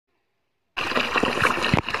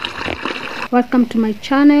Welcome to my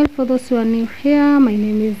channel. For those who are new here, my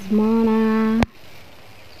name is Mona.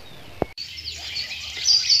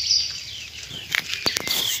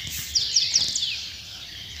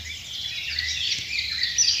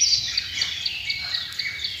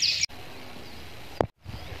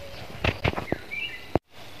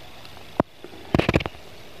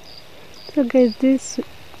 So guys, this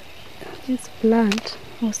plant,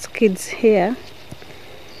 most kids here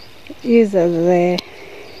use as the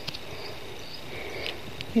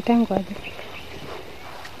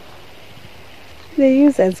they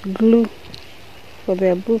use as glue for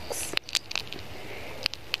their books.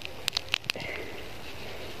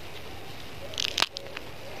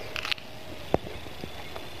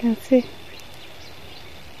 You can see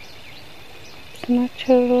it's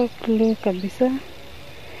natural glue kabisa.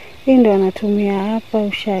 Hii ndo anatumia hapa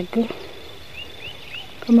ushago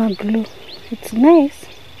kama glue. It's nice.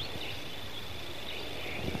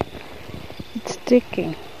 It's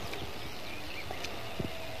sticking.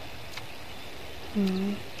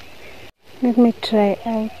 Let me try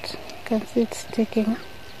out. You can see it's sticking.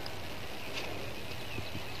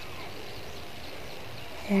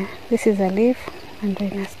 Yeah, this is a leaf and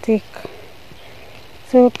then a stick.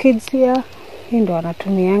 So kids here, hii ndo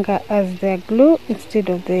wanatumianga as their glue instead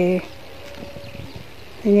of the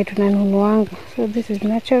yenye tunanunuanga. So this is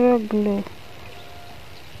natural glue.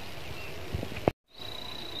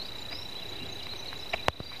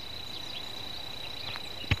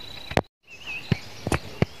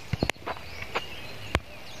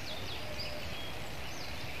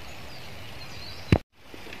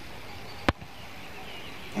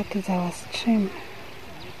 That is our stream.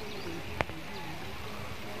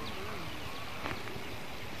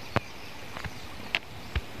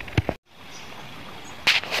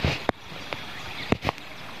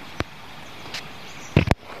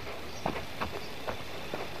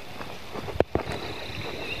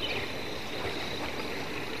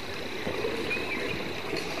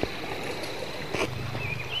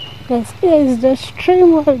 Yes, here is the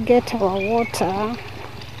stream where we get our water.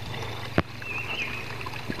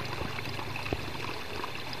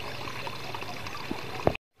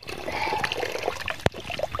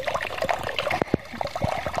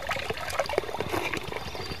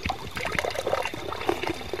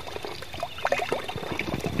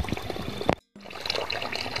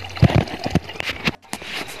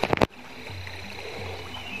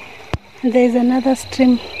 There is another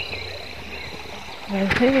stream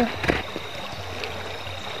right here.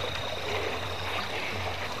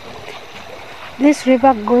 This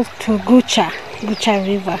river goes to Gucha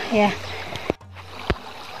River, yeah.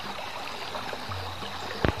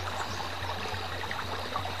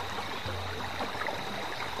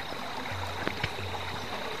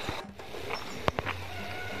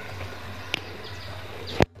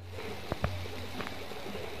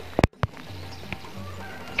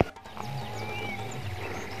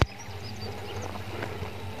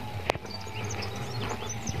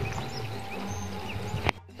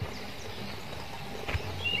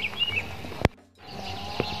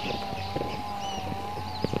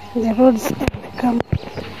 The roads have become,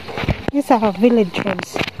 these are our village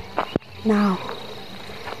roads now.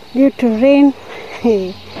 Due to rain,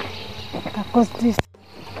 because this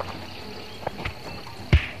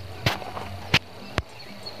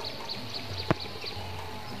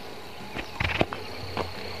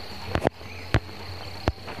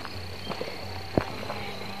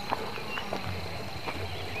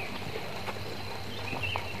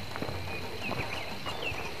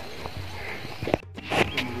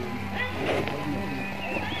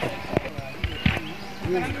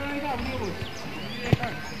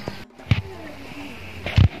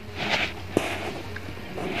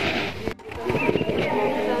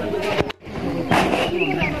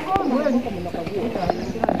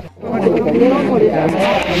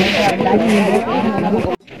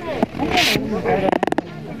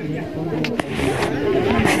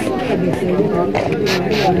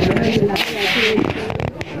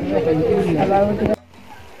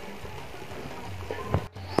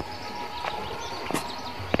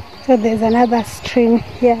so there's another stream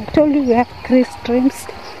here. I told you we have 3 streams.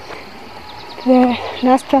 The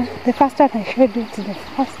last one, the first one I showed you to the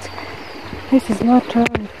first. This is not where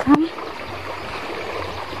we come.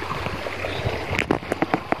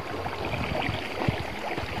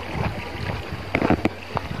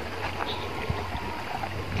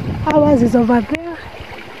 Ours is over there.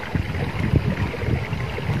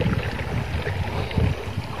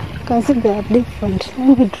 You can see they are different.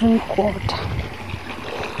 Let me drink water.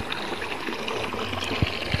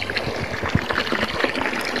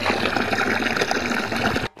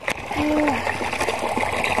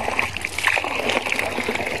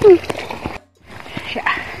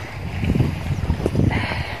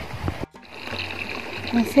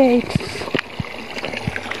 can see it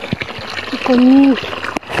iko nyingi.